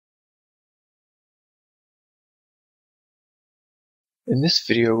In this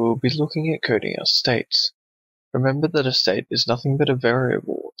video we will be looking at coding our states. Remember that a state is nothing but a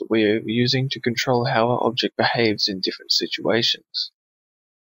variable that we are using to control how our object behaves in different situations.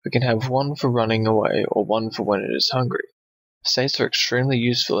 We can have one for running away or one for when it is hungry. States are extremely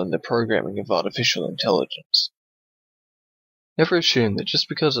useful in the programming of artificial intelligence. Never assume that just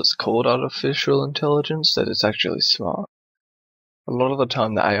because it's called artificial intelligence that it's actually smart. A lot of the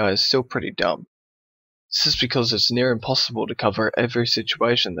time the AI is still pretty dumb. This is because it's near impossible to cover every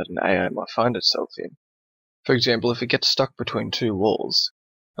situation that an AI might find itself in. For example, if it gets stuck between two walls,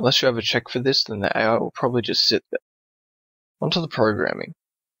 unless you have a check for this, then the AI will probably just sit there. Onto the programming.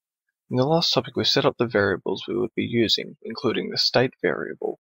 In the last topic we set up the variables we would be using, including the state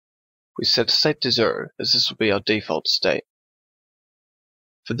variable. We set state to 0, as this will be our default state.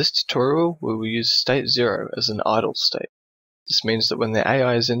 For this tutorial, we will use state 0 as an idle state. This means that when the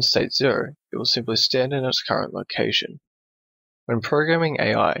AI is in state 0, it will simply stand in its current location. When programming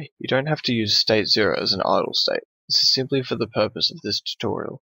AI, you don't have to use state 0 as an idle state. This is simply for the purpose of this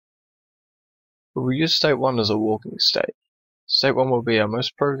tutorial. We will use state 1 as a walking state. State 1 will be our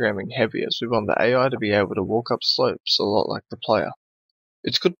most programming heavy, as we want the AI to be able to walk up slopes a lot like the player.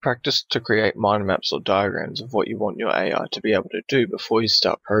 It's good practice to create mind maps or diagrams of what you want your AI to be able to do before you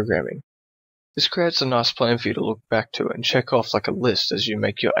start programming. This creates a nice plan for you to look back to and check off like a list as you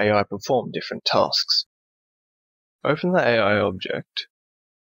make your AI perform different tasks. Open the AI object.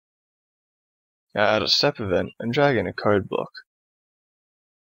 Now add a step event and drag in a code block.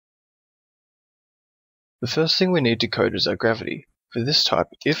 The first thing we need to code is our gravity. For this type,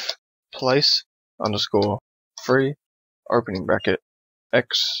 if place underscore free opening bracket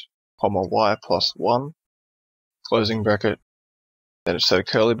x, y plus 1 closing bracket, then a set of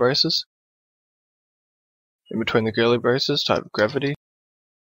curly braces. In between the curly braces, type gravity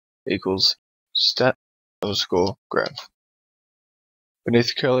equals stat underscore grav.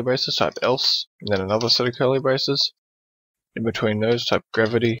 Beneath the curly braces, type else, and then another set of curly braces. In between those, type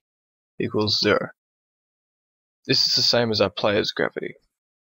gravity equals 0. This is the same as our player's gravity.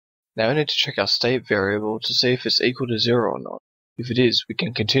 Now we need to check our state variable to see if it's equal to 0 or not. If it is, we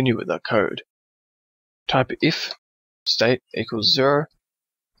can continue with our code. Type if state equals 0,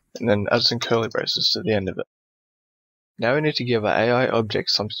 and then add some curly braces to the end of it. Now we need to give our AI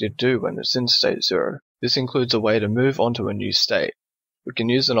object something to do when it's in state 0. This includes a way to move onto a new state. We can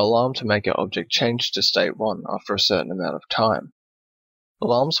use an alarm to make our object change to state 1 after a certain amount of time.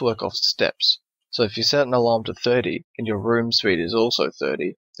 Alarms work off steps, so if you set an alarm to 30 and your room speed is also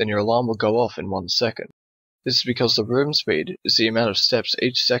 30, then your alarm will go off in 1 second. This is because the room speed is the amount of steps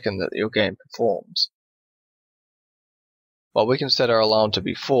each second that your game performs. While we can set our alarm to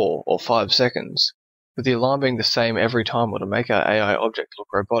be 4 or 5 seconds, with the alarm being the same every time will make our AI object look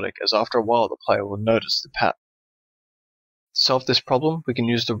robotic, as after a while the player will notice the pattern. To solve this problem, we can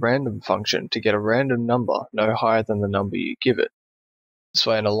use the random function to get a random number no higher than the number you give it. This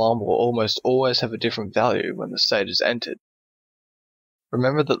way an alarm will almost always have a different value when the state is entered.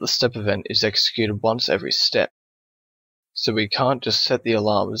 Remember that the step event is executed once every step, so we can't just set the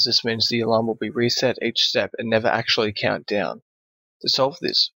alarm, as this means the alarm will be reset each step and never actually count down. To solve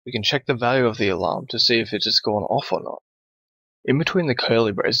this, we can check the value of the alarm to see if it has gone off or not. In between the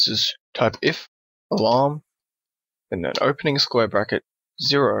curly braces, type if alarm, and then opening square bracket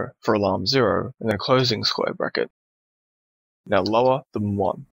 0 for alarm 0, and then closing square bracket. Now lower than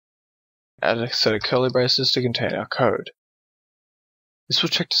 1. Add a set of curly braces to contain our code. This will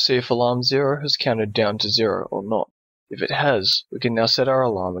check to see if alarm 0 has counted down to 0 or not. If it has, we can now set our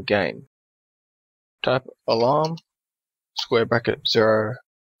alarm again. Type alarm square bracket 0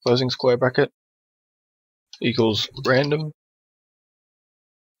 closing square bracket equals random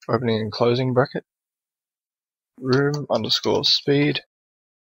opening and closing bracket room underscore speed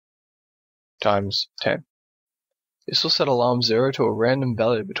times 10. This will set alarm 0 to a random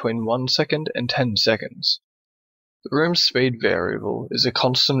value between 1 second and 10 seconds. The room speed variable is a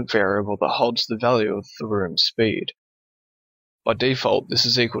constant variable that holds the value of the room speed. By default, this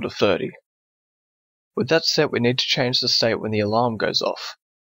is equal to 30. With that set, we need to change the state when the alarm goes off.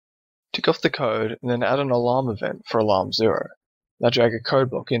 Tick off the code and then add an alarm event for alarm 0. Now drag a code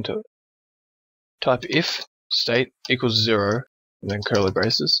block into it. Type if state equals 0 and then curly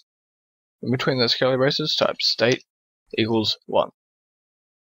braces. In between those curly braces, type state equals 1.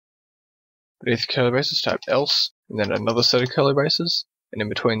 Beneath the curly braces, type else, and then another set of curly braces, and in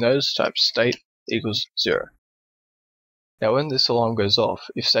between those, type state equals 0. Now when this alarm goes off,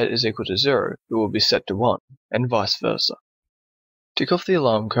 if state is equal to 0, it will be set to 1, and vice versa. Tick off the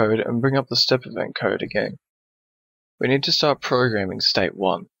alarm code and bring up the step event code again. We need to start programming state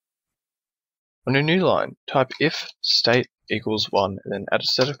 1. On a new line, type if state equals 1 and then add a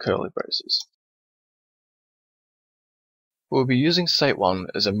set of curly braces. We'll be using state 1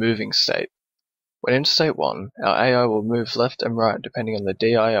 as a moving state. When in state 1, our AI will move left and right depending on the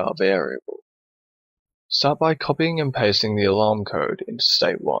dir variable. Start by copying and pasting the alarm code into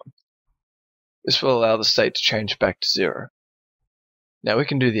state 1. This will allow the state to change back to 0. Now we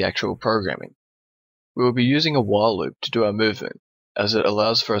can do the actual programming. We will be using a while loop to do our movement, as it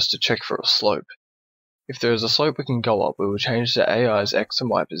allows for us to check for a slope. If there is a slope we can go up, we will change the AI's x and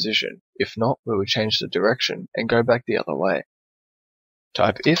y position. If not, we will change the direction and go back the other way.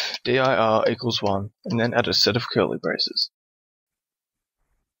 Type if dir equals 1 and then add a set of curly braces.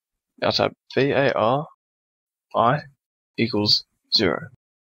 Now type var I equals 0.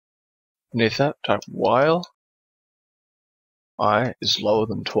 Beneath that, type while I is lower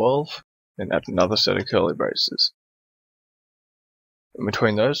than 12, then add another set of curly braces. In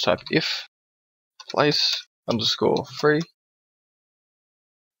between those, type if place underscore free,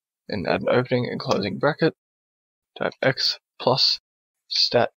 then add an opening and closing bracket, type x plus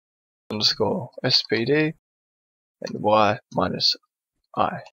stat underscore spd, and y minus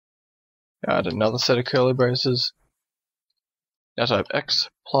I. Now add another set of curly braces. Now type x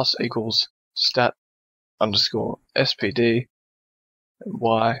plus equals stat underscore spd, and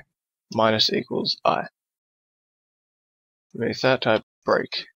y minus equals I. Beneath that, type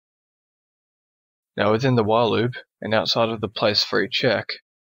break. Now within the while loop, and outside of the place free check,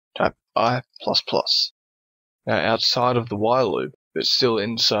 type I++. Now outside of the while loop, but still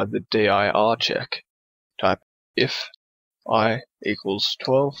inside the dir check, type if I equals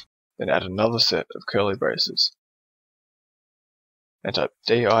 12, then add another set of curly braces. And type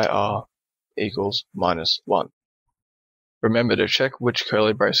dir equals -1. Remember to check which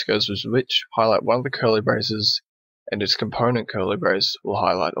curly brace goes with which, highlight one of the curly braces, and its component curly brace will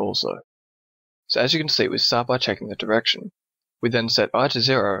highlight also. So as you can see, we start by checking the direction. We then set I to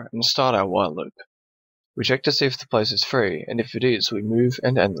 0 and start our while loop. We check to see if the place is free, and if it is, we move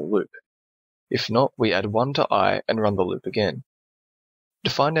and end the loop. If not, we add 1 to I and run the loop again. To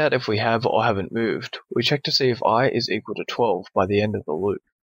find out if we have or haven't moved, we check to see if I is equal to 12 by the end of the loop.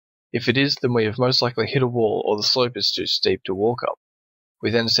 If it is, then we have most likely hit a wall or the slope is too steep to walk up. We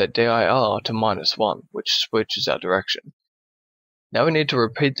then set dir to -1, which switches our direction. Now we need to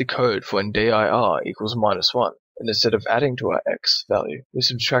repeat the code for when dir equals -1, and instead of adding to our x value, we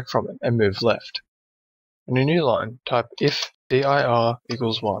subtract from it and move left. In a new line, type if dir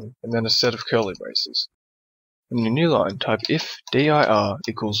equals 1 and then a set of curly braces. In a new line, type if dir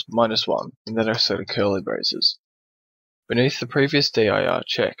equals -1 and then a set of curly braces. Beneath the previous dir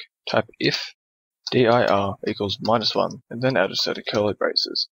check, type if dir equals -1 and then add a set of curly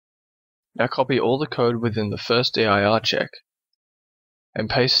braces. Now copy all the code within the first dir check and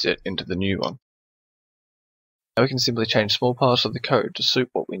paste it into the new one. Now we can simply change small parts of the code to suit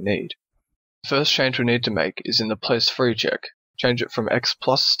what we need. The first change we need to make is in the place free check. Change it from x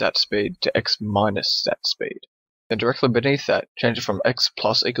plus stat speed to x minus stat speed. Then directly beneath that, change it from x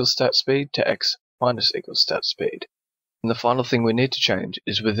plus equals stat speed to x minus equals stat speed. And the final thing we need to change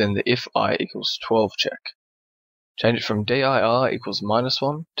is within the if I equals 12 check. Change it from dir equals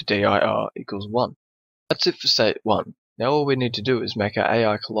 -1 to dir equals 1. That's it for state 1. Now all we need to do is make our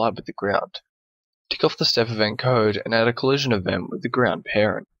AI collide with the ground. Tick off the step event code and add a collision event with the ground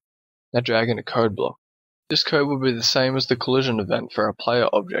parent. Now drag in a code block. This code will be the same as the collision event for our player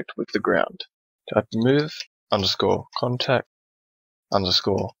object with the ground. Type move underscore contact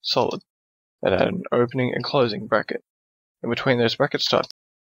underscore solid, and add an opening and closing bracket. In between those brackets, type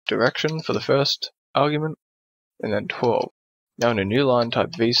direction for the first argument, and then 12. Now in a new line,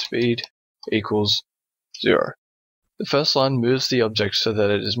 type vspeed equals 0. The first line moves the object so that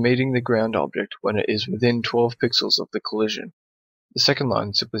it is meeting the ground object when it is within 12 pixels of the collision. The second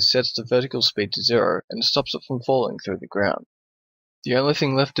line simply sets the vertical speed to 0 and stops it from falling through the ground. The only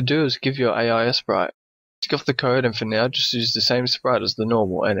thing left to do is give your AI a sprite. Tick off the code and for now just use the same sprite as the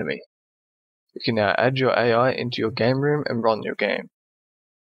normal enemy. You can now add your AI into your game room and run your game.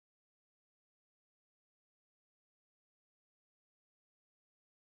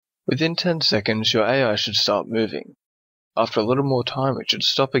 Within 10 seconds your AI should start moving. After a little more time it should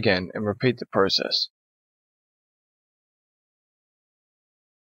stop again and repeat the process.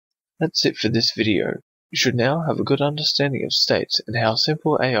 That's it for this video. You should now have a good understanding of states and how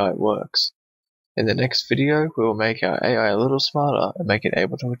simple AI works. In the next video, we will make our AI a little smarter and make it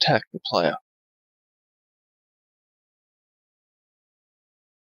able to attack the player.